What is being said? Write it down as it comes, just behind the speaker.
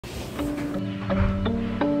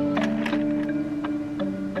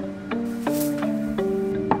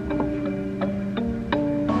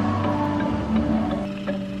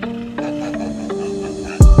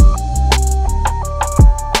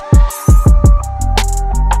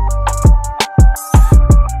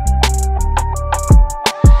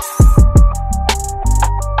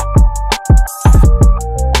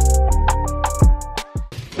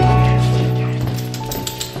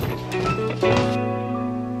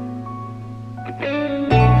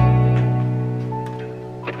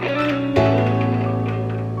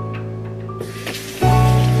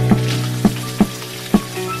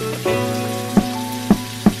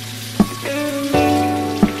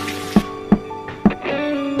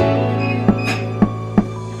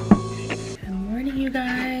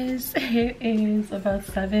It is about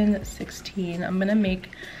 7:16. I'm gonna make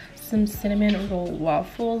some cinnamon roll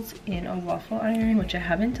waffles in a waffle iron, which I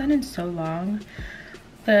haven't done in so long.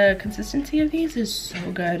 The consistency of these is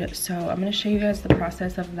so good, so I'm gonna show you guys the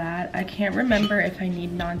process of that. I can't remember if I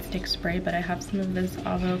need non-stick spray, but I have some of this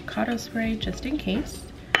avocado spray just in case,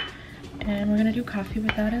 and we're gonna do coffee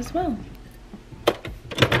with that as well.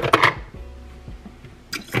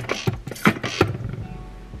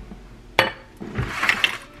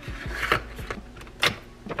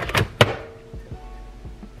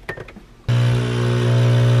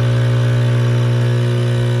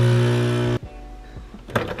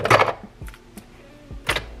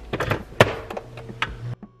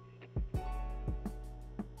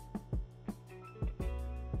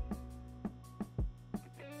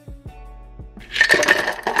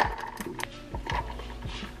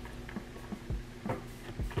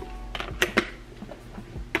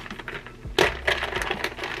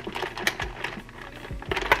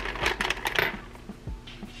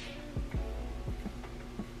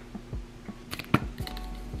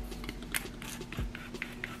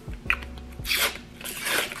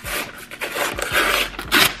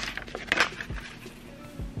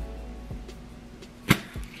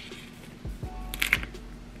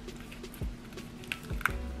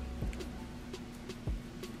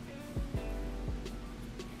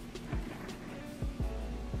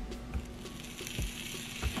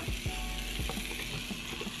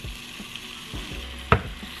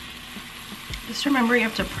 Just remember you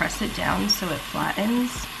have to press it down so it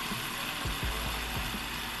flattens.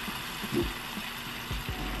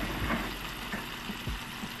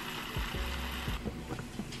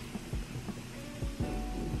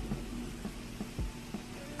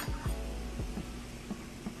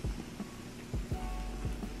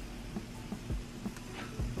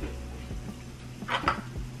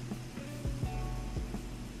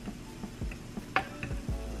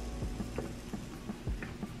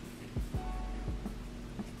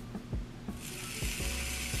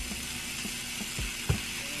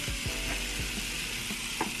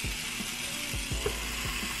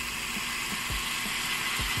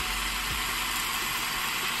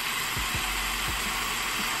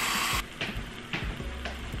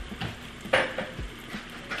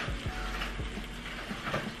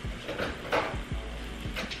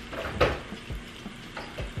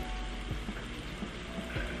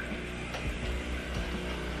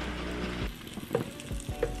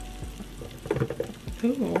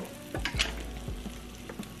 Ooh.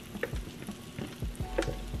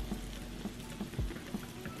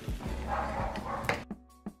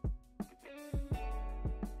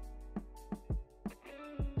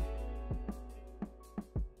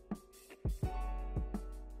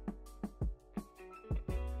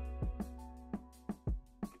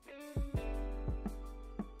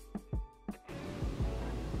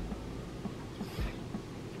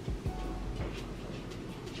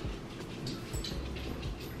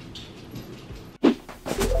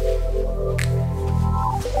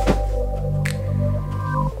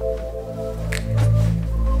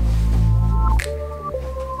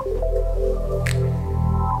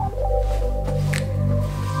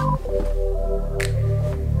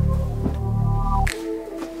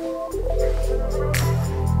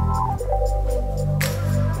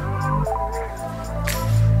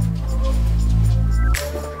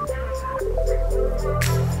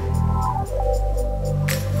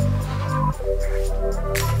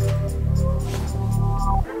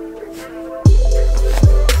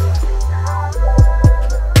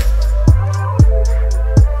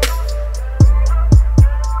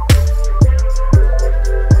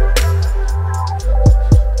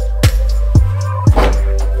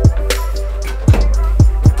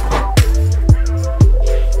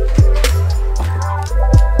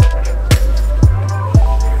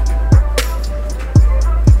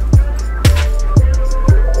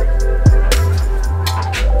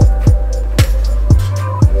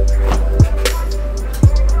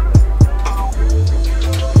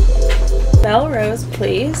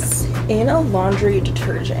 laundry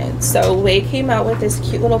detergent. So Lashae came out with this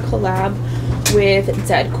cute little collab with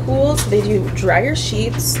Dead Cool. So they do dryer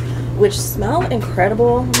sheets, which smell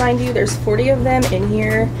incredible, mind you. There's 40 of them in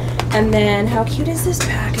here. And then how cute is this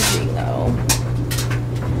packaging though?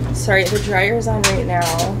 Sorry, the dryer is on right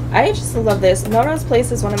now. I just love this. Melrose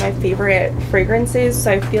Place is one of my favorite fragrances,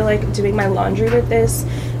 so I feel like doing my laundry with this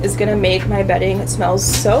is gonna make my bedding smell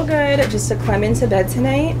so good just to climb into bed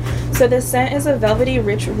tonight. So this scent is a velvety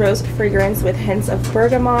rich rose fragrance with hints of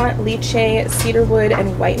bergamot, lychee, cedarwood,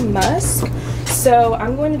 and white musk. So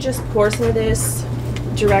I'm going to just pour some of this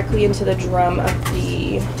directly into the drum of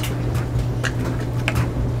the...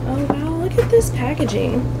 Oh wow, look at this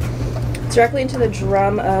packaging. Directly into the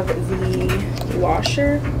drum of the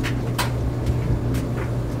washer.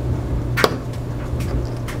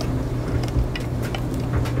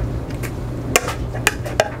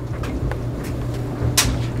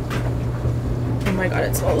 Oh my god,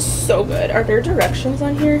 it smells so good. Are there directions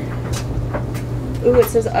on here? Ooh, it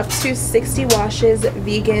says up to 60 washes,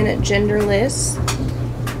 vegan, genderless.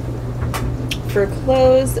 For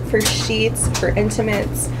clothes, for sheets, for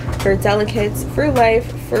intimates, for delicates, for life,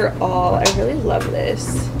 for all. I really love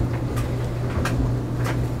this.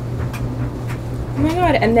 Oh my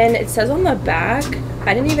god, and then it says on the back,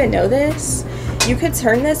 I didn't even know this, you could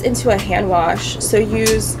turn this into a hand wash. So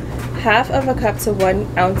use half of a cup to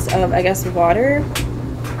 1 ounce of, I guess, water.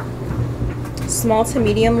 Small to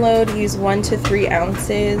medium load, use 1 to 3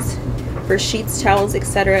 ounces. For sheets, towels,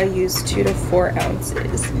 etc., use 2 to 4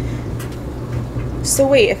 ounces. So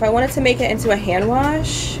wait, if I wanted to make it into a hand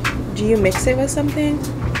wash, do you mix it with something?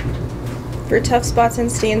 For tough spots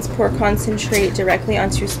and stains, pour concentrate directly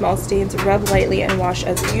onto small stains, rub lightly, and wash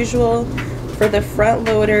as usual. For the front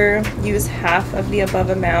loader, use half of the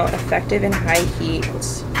above amount, effective in high heat.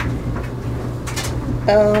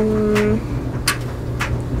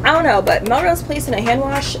 I don't know, but Melrose Place in a hand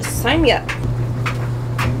wash, sign me up.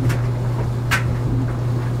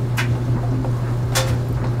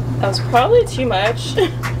 That was probably too much,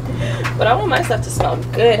 but I want my stuff to smell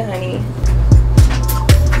good, honey.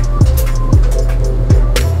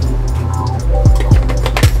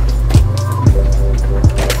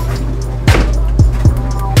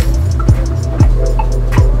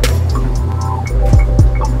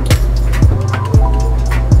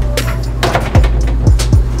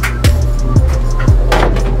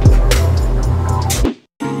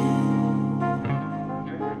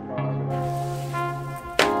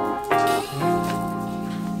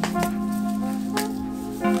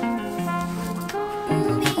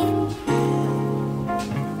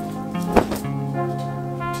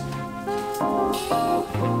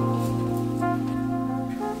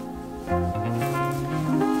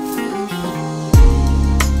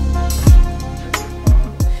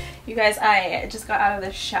 You guys, I just got out of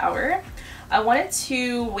the shower. I wanted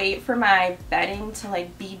to wait for my bedding to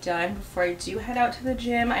like be done before I do head out to the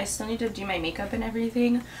gym. I still need to do my makeup and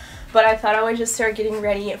everything, but I thought I would just start getting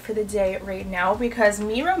ready for the day right now, because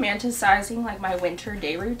me romanticizing like my winter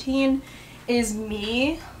day routine is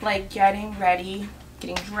me like getting ready,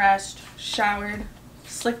 getting dressed, showered,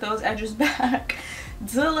 slick those edges back,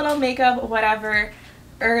 do a little makeup, whatever,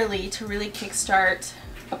 early to really kickstart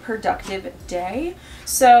a productive day.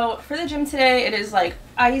 So for the gym today, it is like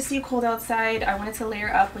icy cold outside. I wanted to layer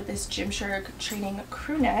up with this Gymshark training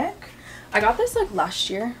crew neck. I got this like last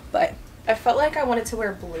year, but I felt like I wanted to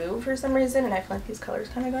wear blue for some reason, and I feel like these colors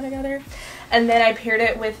kind of go together. And then I paired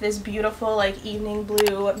it with this beautiful like evening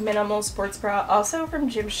blue minimal sports bra, also from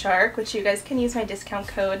Gymshark, which you guys can use my discount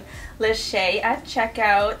code Lashae at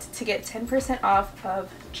checkout to get 10% off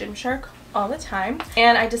of Gymshark all the time.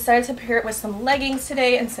 And I decided to pair it with some leggings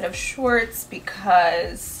today instead of shorts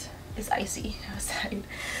because it's icy outside.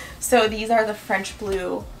 So these are the French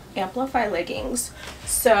blue Amplify leggings.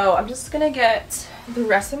 So I'm just gonna get the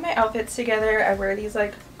rest of my outfits together. I wear these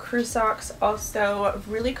like crew socks, also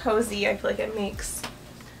really cozy. I feel like it makes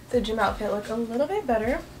the gym outfit look a little bit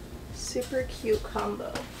better. Super cute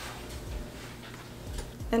combo.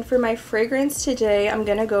 And for my fragrance today, I'm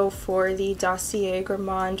gonna go for the Dossier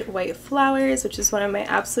Gourmand White Flowers, which is one of my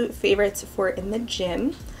absolute favorites for in the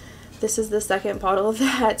gym. This is the second bottle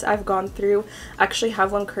that I've gone through. I actually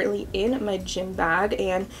have one currently in my gym bag,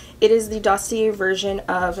 and it is the Dossier version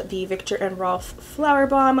of the Viktor & Rolf Flower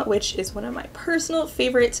Bomb, which is one of my personal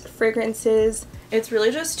favorite fragrances. It's really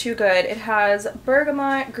just too good. It has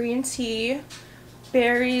bergamot, green tea,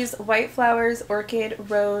 berries, white flowers, orchid,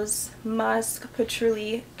 rose, musk,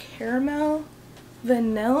 patchouli, caramel,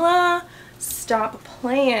 vanilla. Stop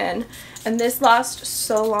playing. And this lasts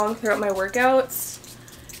so long throughout my workouts.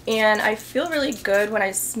 and I feel really good when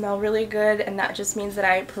I smell really good, and that just means that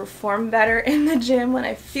I perform better in the gym when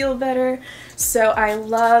I feel better. So I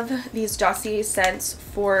love these dossier scents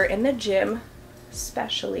for in the gym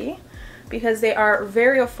especially, because they are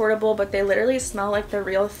very affordable, but they literally smell like the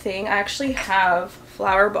real thing. I actually have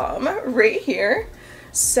Flower Bomb right here,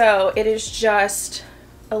 so it is just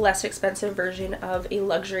a less expensive version of a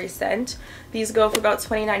luxury scent. These go for about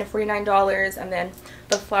 $29 to $49, and then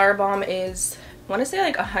the Flower Bomb is, I want to say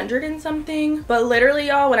like 100 and something. But literally,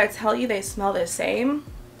 y'all, when I tell you they smell the same,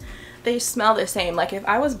 they smell the same. Like if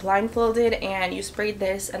I was blindfolded and you sprayed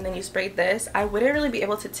this and then you sprayed this, I wouldn't really be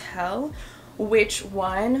able to tell which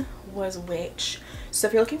one was which. So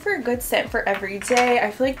if you're looking for a good scent for every day,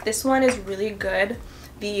 I feel like this one is really good.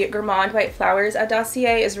 The Gourmand White Flowers at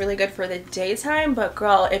Dossier is really good for the daytime, but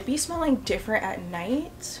girl, it be smelling different at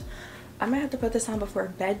night. I might have to put this on before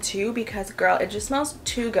bed too, because girl, it just smells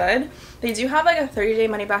too good. They do have like a 30-day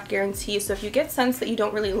money-back guarantee, so if you get scents that you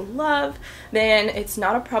don't really love, then it's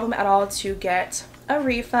not a problem at all to get a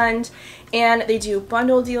refund. And they do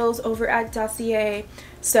bundle deals over at Dossier,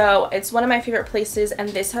 so it's one of my favorite places, and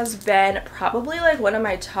this has been probably like one of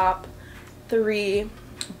my top 3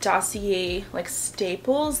 Dossier like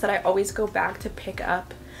staples that I always go back to pick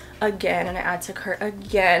up again and I add to cart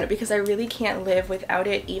again, because I really can't live without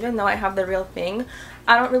it. Even though I have the real thing,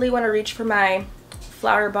 I don't really want to reach for my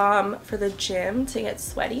Flower Bomb for the gym to get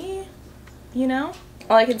sweaty, you know?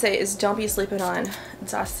 All I can say is don't be sleeping on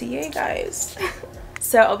Dossier, guys.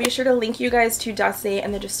 So I'll be sure to link you guys to Dossier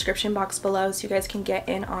in the description box below so you guys can get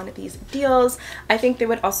in on these deals. I think they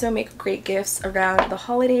would also make great gifts around the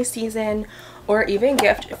holiday season, or even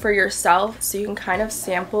gift for yourself, so you can kind of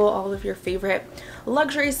sample all of your favorite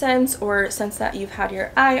luxury scents or scents that you've had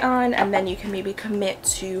your eye on, and then you can maybe commit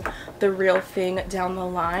to the real thing down the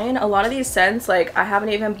line. A lot of these scents, like, I haven't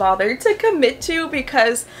even bothered to commit to,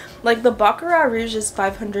 because like the Baccarat Rouge is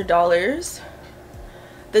 $500.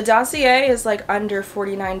 The Dossier is like under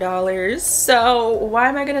 $49, so why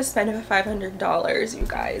am I gonna spend $500, you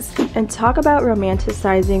guys? And talk about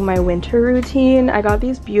romanticizing my winter routine. I got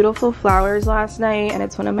these beautiful flowers last night, and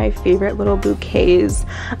it's one of my favorite little bouquets.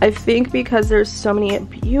 I think because there's so many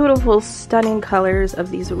beautiful, stunning colors of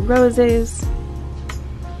these roses.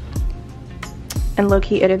 And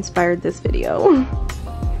low-key, it inspired this video.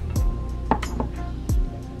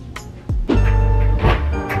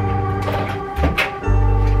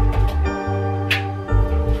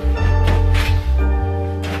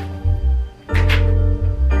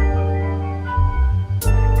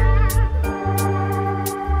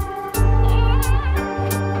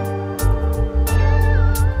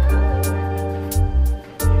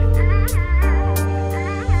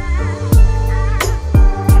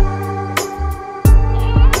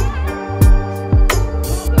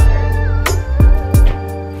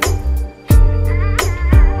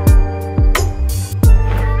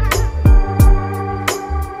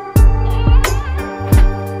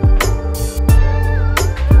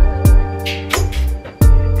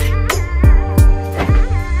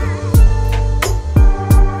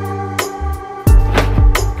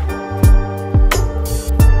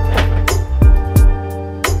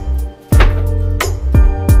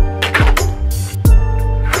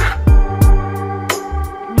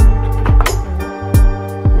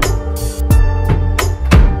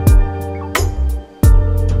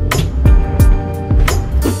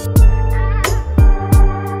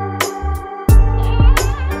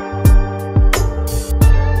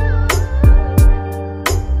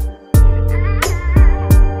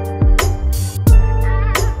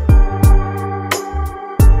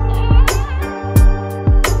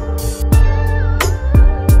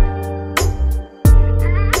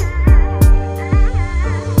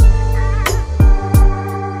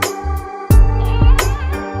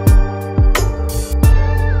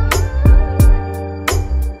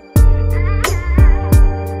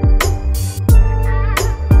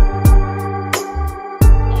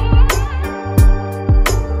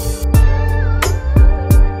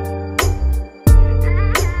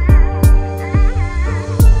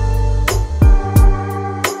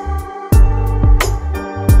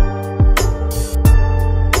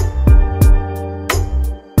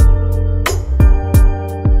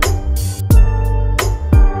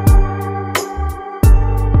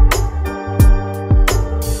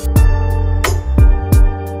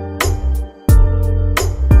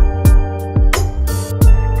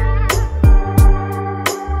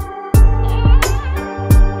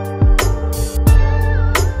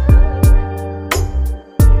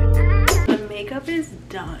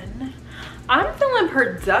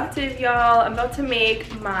 Productive, y'all. I'm about to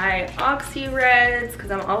make my oxy reds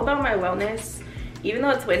because I'm all about my wellness even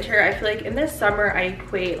though it's winter, I feel like in the summer I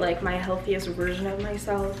equate like my healthiest version of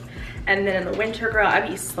myself, and then in the winter, girl, I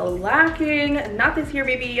be slacking. Not this year,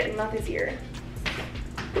 baby, not this year.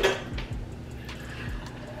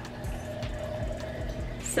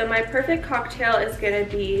 So my perfect cocktail is gonna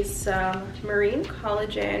be some marine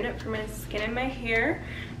collagen for my skin and my hair,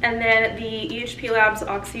 and then the EHP Labs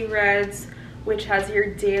Oxy Reds, which has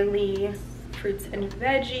your daily fruits and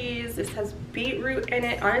veggies. This has beetroot in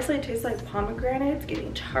it. Honestly, it tastes like pomegranate. It's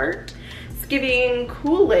giving tart. It's giving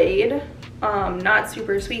Kool-Aid. Not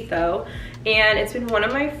super sweet though. And it's been one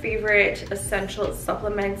of my favorite essential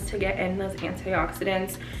supplements to get in those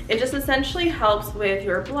antioxidants. It just essentially helps with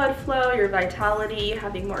your blood flow, your vitality,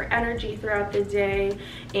 having more energy throughout the day.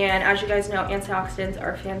 And as you guys know, antioxidants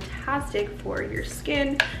are fantastic for your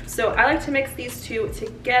skin. So I like to mix these two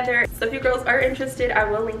together. So if you girls are interested, I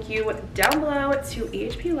will link you down below to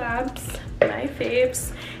EHP Labs, my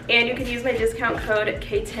faves. And you can use my discount code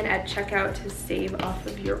K10 at checkout to save off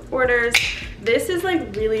of your orders. This is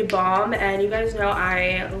like really bomb, and you guys know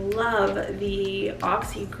I love the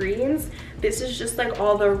Oxy Greens. This is just like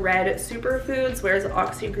all the red superfoods, whereas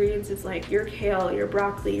Oxy Greens is like your kale, your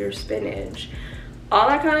broccoli, your spinach, all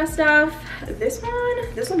that kind of stuff. This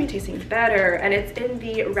one be tasting better, and it's in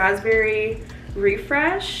the raspberry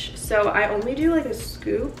refresh. So I only do like a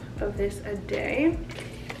scoop of this a day.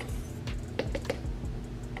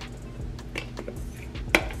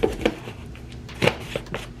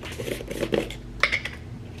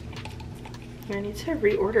 I need to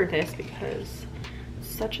reorder this because it's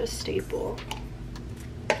such a staple.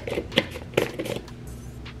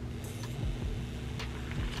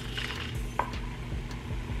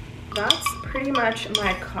 That's pretty much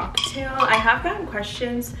my cocktail. I have gotten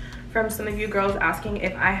questions from some of you girls asking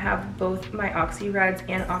if I have both my Oxy Reds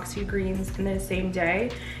and Oxy Greens in the same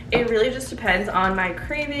day. It really just depends on my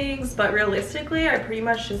cravings, but realistically, I pretty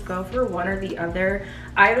much just go for one or the other.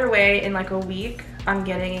 Either way, in like a week, I'm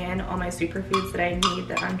getting in all my superfoods that I need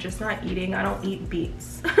that I'm just not eating. I don't eat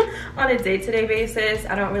beets on a day-to-day basis.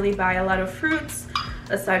 I don't really buy a lot of fruits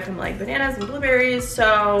aside from like bananas and blueberries.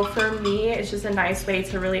 So for me, it's just a nice way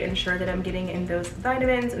to really ensure that I'm getting in those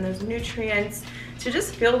vitamins and those nutrients to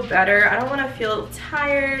just feel better. I don't want to feel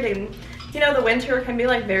tired, and you know, the winter can be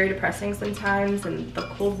like very depressing sometimes, and the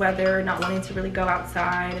cold weather, not wanting to really go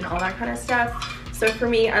outside and all that kind of stuff. So for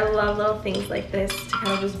me, I love little things like this to kind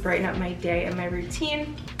of just brighten up my day and my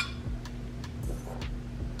routine.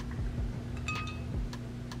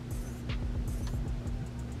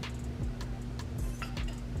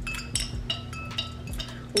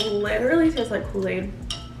 Literally tastes like Kool-Aid,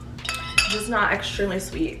 just not extremely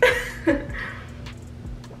sweet.